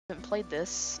haven't played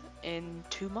this in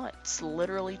 2 months,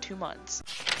 literally 2 months.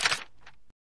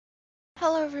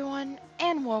 Hello everyone,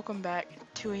 and welcome back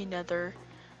to another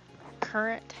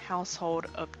current household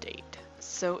update.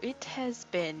 So it has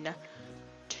been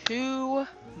 2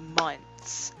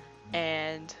 months,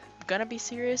 and gonna be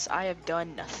serious, I have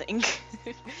done nothing.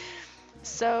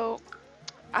 So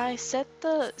I set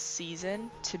the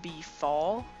season to be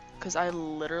fall, because I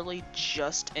literally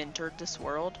just entered this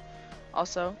world.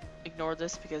 Also, ignore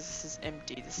this because this is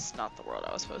empty. This is not the world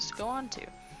I was supposed to go on to.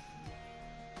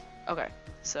 Okay,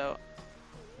 so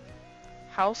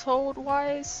household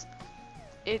wise,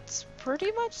 it's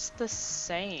pretty much the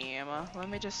same. Let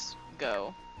me just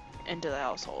go into the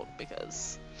household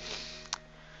because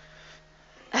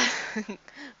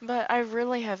but I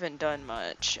really haven't done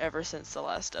much ever since the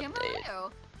last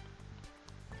update.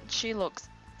 She looks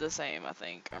the same, I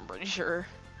think. I'm pretty sure.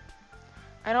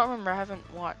 I don't remember. I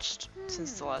haven't watched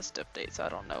since the last update, so I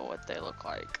don't know what they look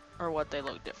like or what they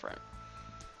look different.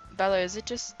 By the way, is it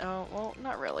just? Well,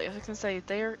 not really. I was gonna say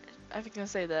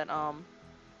that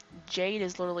Jade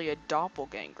is literally a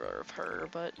doppelganger of her,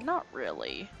 but not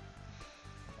really.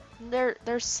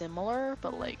 They're similar,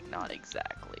 but like not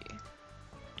exactly.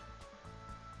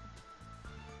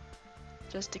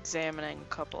 Just examining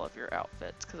a couple of your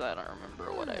outfits because I don't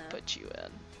remember what I put you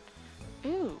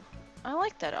in. Ooh. I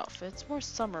like that outfit. It's more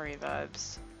summery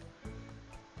vibes.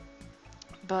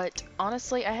 But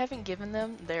honestly, I haven't given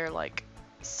them their like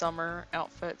summer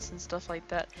outfits and stuff like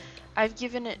that. I've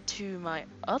given it to my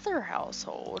other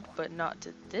household, but not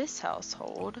to this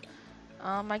household.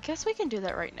 I guess we can do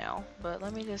that right now, but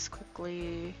let me just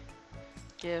quickly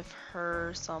give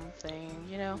her something,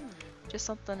 you know, just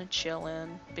something to chill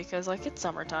in, because like it's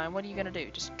summertime. What are you gonna do?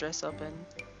 Just dress up in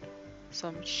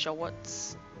some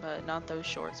shorts? But not those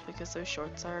shorts, because those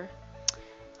shorts are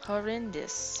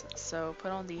horrendous. So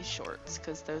put on these shorts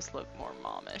because those look more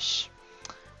momish.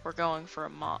 We're going for a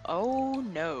mom. Oh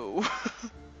no.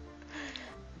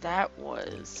 That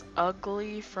was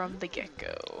ugly from the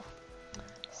get-go.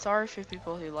 Sorry for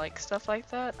people who like stuff like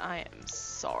that. I am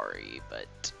sorry,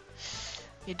 but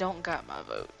you don't got my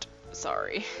vote.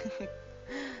 Sorry.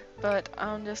 But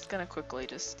I'm just gonna quickly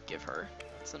just give her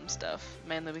some stuff,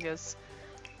 mainly because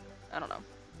I don't know.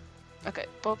 Okay,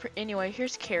 but anyway,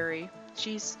 here's Carrie.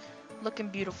 She's looking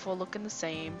beautiful, looking the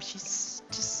same. She's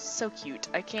just so cute.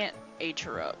 I can't age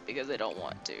her up because I don't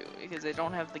want to, because I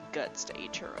don't have the guts to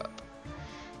age her up.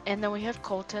 And then we have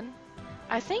Colton.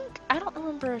 I don't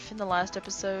remember if in the last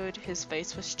episode his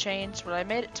face was changed, but I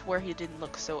made it to where he didn't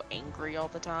look so angry all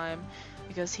the time,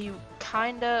 because he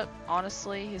kinda,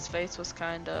 honestly, his face was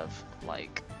kind of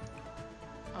like,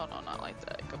 oh no, not like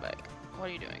that, go back. What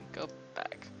are you doing? Go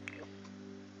back.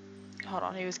 Hold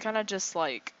on, he was kind of just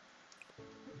like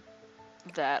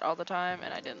that all the time,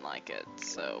 and I didn't like it,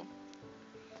 so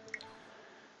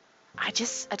I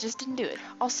just didn't do it.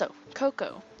 Also,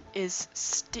 Coco is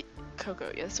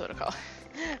Coco, yeah, that's what I call her.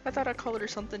 I thought I called her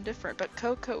something different, but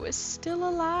Coco is still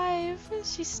alive.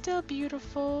 She's still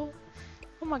beautiful.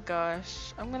 Oh my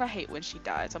gosh, I'm gonna hate when she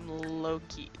dies. I'm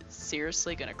low-key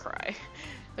seriously gonna cry.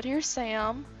 But here's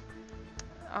Sam.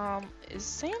 Is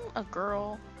Sam a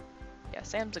girl? Yeah,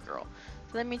 Sam's a girl.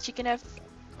 So that means she can have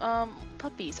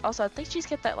puppies. Also, I think she's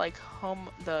got that like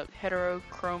the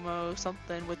heterochromo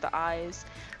something with the eyes,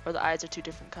 where the eyes are 2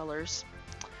 different colors.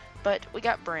 But we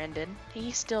got Brandon.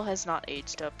 He still has not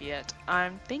aged up yet.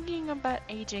 I'm thinking about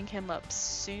aging him up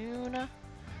soon,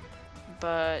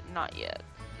 but not yet.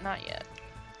 Not yet.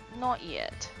 Not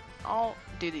yet. I'll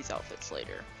do these outfits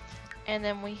later. And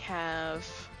then we have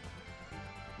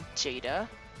Jada.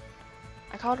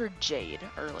 I called her Jade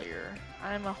earlier.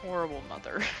 I'm a horrible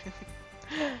mother.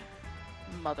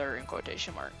 Mother in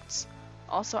quotation marks.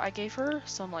 Also, I gave her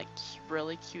some like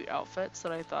really cute outfits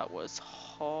that I thought was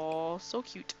so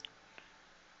cute.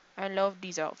 I love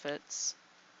these outfits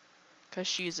because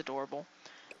she's adorable.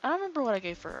 I don't remember what I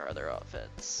gave for her other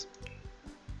outfits.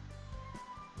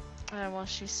 Well,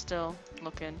 she's still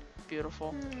looking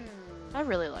beautiful. I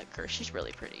really like her. She's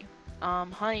really pretty.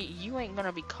 Honey, you ain't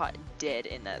gonna be caught dead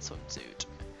in that swimsuit.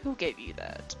 Who gave you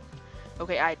that?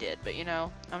 Okay, I did, but you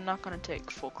know, I'm not gonna take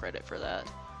full credit for that.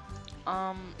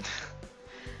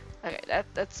 Okay,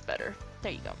 that's better.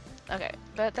 There you go. Okay,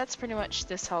 but that's pretty much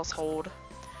this household.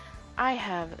 I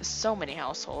have so many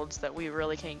households that we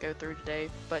really can't go through today,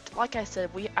 but like I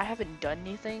said, I haven't done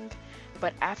anything.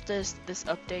 But after this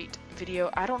update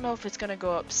video, I don't know if it's gonna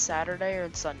go up Saturday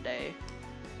or Sunday,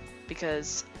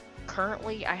 because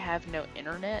currently I have no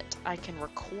internet. I can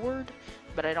record,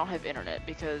 but I don't have internet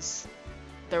because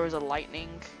there was a lightning,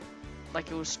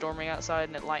 like it was storming outside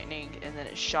and it lightning, and then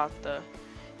it shot the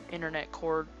internet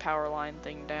cord power line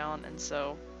thing down, and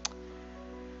so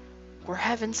we're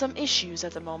having some issues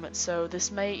at the moment, so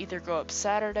this may either go up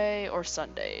Saturday or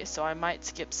Sunday, so I might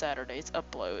skip Saturday's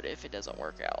upload if it doesn't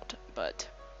work out. But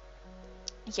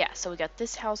yeah, so we got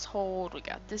this household, we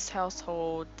got this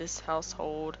household, this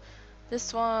household,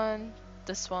 this one,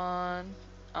 this one.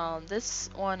 This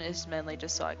one is mainly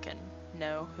just so I can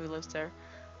know who lives there.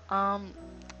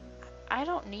 I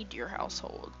don't need your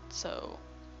household, so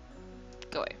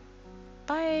go away.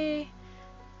 Bye!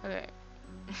 Okay.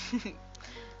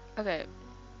 Okay,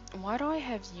 why do I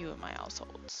have you in my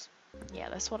households? Yeah,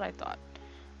 that's what I thought.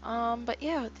 But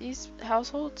yeah, these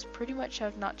households pretty much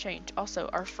have not changed. Also,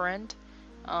 our friend,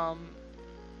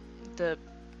 the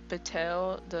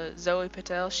Zoe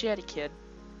Patel, she had a kid.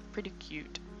 Pretty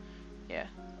cute. Yeah.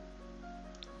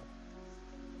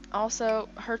 Also,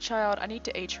 her child, I need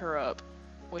to age her up,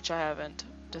 which I haven't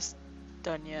just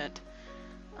done yet.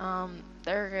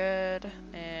 They're good,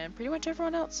 and pretty much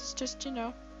everyone else is just, you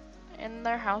know, in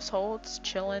their households,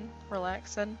 chilling,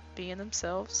 relaxing, being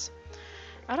themselves.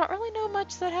 I don't really know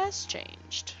much that has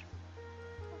changed.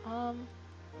 I'm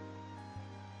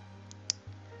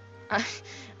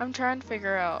trying to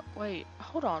figure out, wait,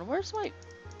 hold on,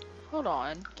 hold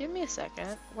on, give me a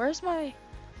second. Where's my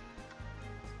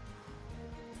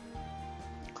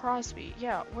Crosby?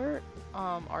 Yeah, where,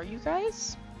 are you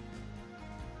guys?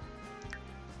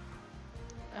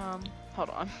 Hold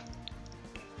on.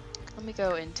 Let me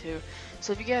go into,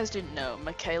 so if you guys didn't know,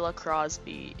 Michaela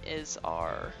Crosby is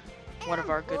one of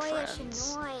our good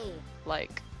friends.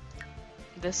 Like,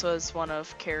 this was one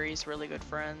of Carrie's really good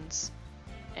friends.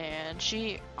 And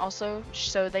she also,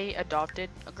 so they adopted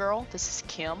a girl. This is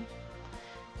Kim.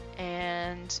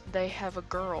 And they have a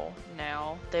girl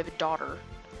now. They have a daughter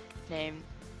named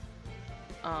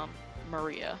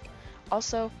Maria.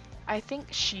 Also, I think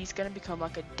she's gonna become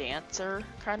like a dancer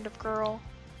kind of girl.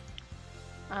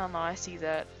 I don't know, I see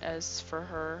that as for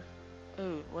her.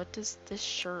 Ooh, what does this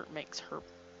shirt makes her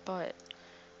butt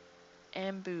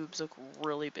and boobs look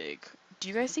really big. Do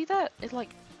you guys see that? It like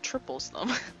triples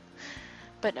them.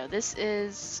 But no, this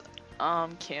is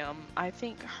Kim. I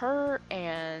think her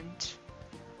and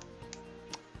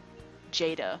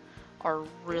Jada are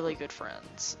really good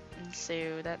friends. And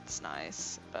so that's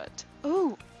nice. But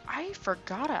ooh, I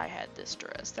forgot I had this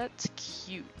dress. That's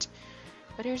cute.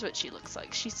 But here's what she looks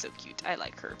like. She's so cute. I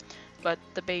like her. But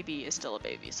the baby is still a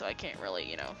baby, so I can't really,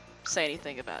 you know, say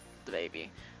anything about the baby.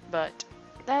 But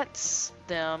that's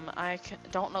them. I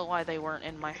don't know why they weren't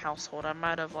in my household. I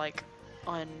might have, like,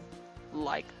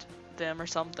 unliked them or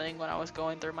something when I was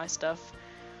going through my stuff.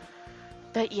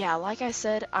 But yeah, like I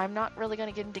said, I'm not really going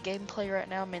to get into gameplay right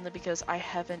now, mainly because I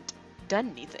haven't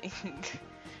done anything.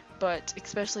 But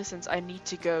especially since I need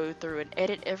to go through and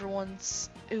edit everyone's...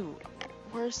 Ooh.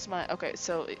 Where's my... Okay,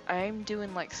 so I'm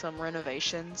doing like some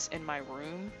renovations in my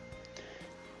room.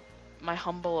 My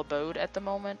humble abode at the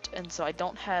moment. And so I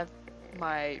don't have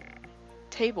my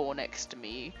table next to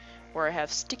me where I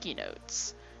have sticky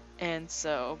notes. And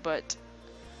so, but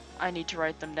I need to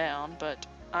write them down. But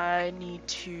I need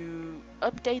to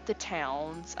update the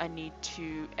towns. I need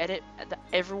to edit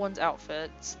everyone's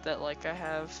outfits that like I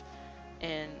have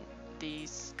in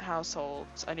these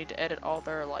households. I need to edit all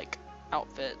their like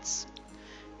outfits.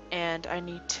 And I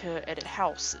need to edit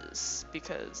houses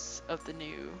because of the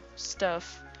new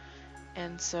stuff.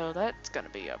 And so that's going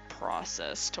to be a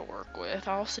process to work with.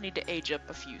 I also need to age up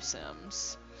a few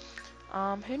Sims. Do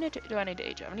I need to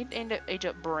age up? I need to age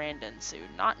up Brandon soon.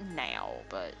 Not now,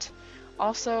 but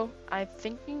also I'm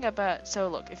thinking about... So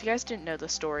look, if you guys didn't know the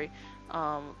story,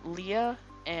 Leah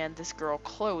and this girl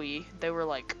Chloe, they were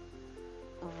like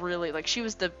really... Like she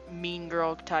was the mean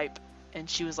girl type and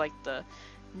she was like the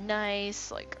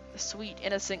nice, like sweet,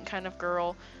 innocent kind of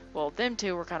girl. Well, them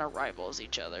two were kind of rivals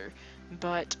each other,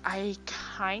 but I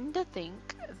kind of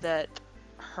think that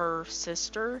her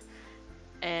sister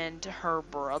and her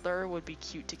brother would be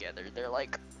cute together. They're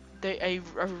like, I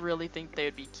really think they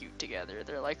would be cute together.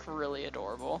 They're like really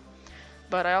adorable.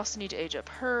 But I also need to age up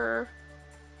her,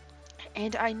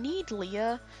 and I need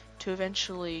Leah to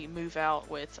eventually move out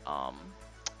with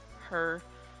her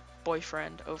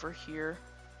boyfriend over here.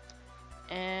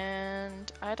 And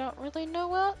I don't really know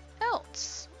what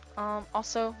else.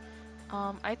 Also,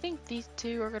 I think these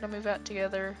two are gonna move out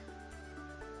together.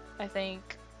 I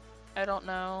think. I don't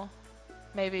know.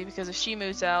 Maybe because if she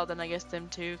moves out, then I guess them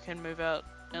two can move out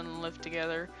and live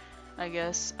together. I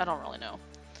guess. I don't really know.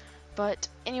 But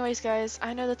anyways, guys,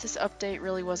 I know that this update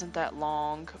really wasn't that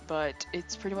long, but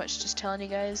it's pretty much just telling you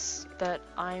guys that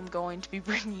I'm going to be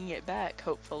bringing it back,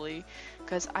 hopefully,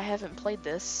 because I haven't played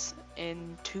this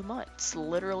in 2 months,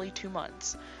 literally 2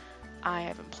 months. I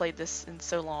haven't played this in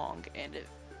so long, and it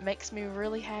makes me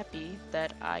really happy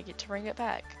that I get to bring it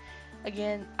back.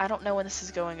 Again, I don't know when this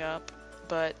is going up,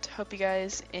 but hope you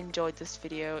guys enjoyed this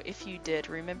video. If you did,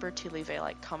 remember to leave a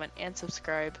like, comment, and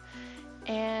subscribe,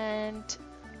 and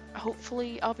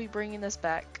hopefully I'll be bringing this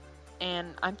back.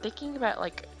 And I'm thinking about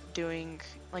like doing,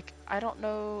 like, I don't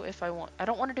know if I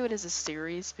don't want to do it as a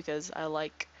series because I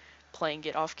like playing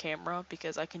it off camera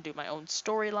because I can do my own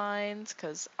storylines,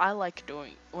 because I like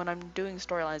doing, when I'm doing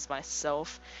storylines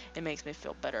myself, it makes me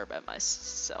feel better about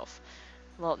myself.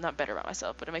 Well, not better about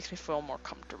myself, but it makes me feel more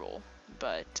comfortable.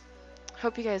 But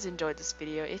hope you guys enjoyed this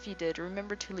video. If you did,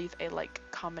 remember to leave a like,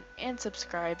 comment, and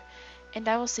subscribe, and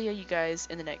I will see you guys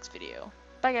in the next video.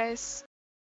 Bye guys!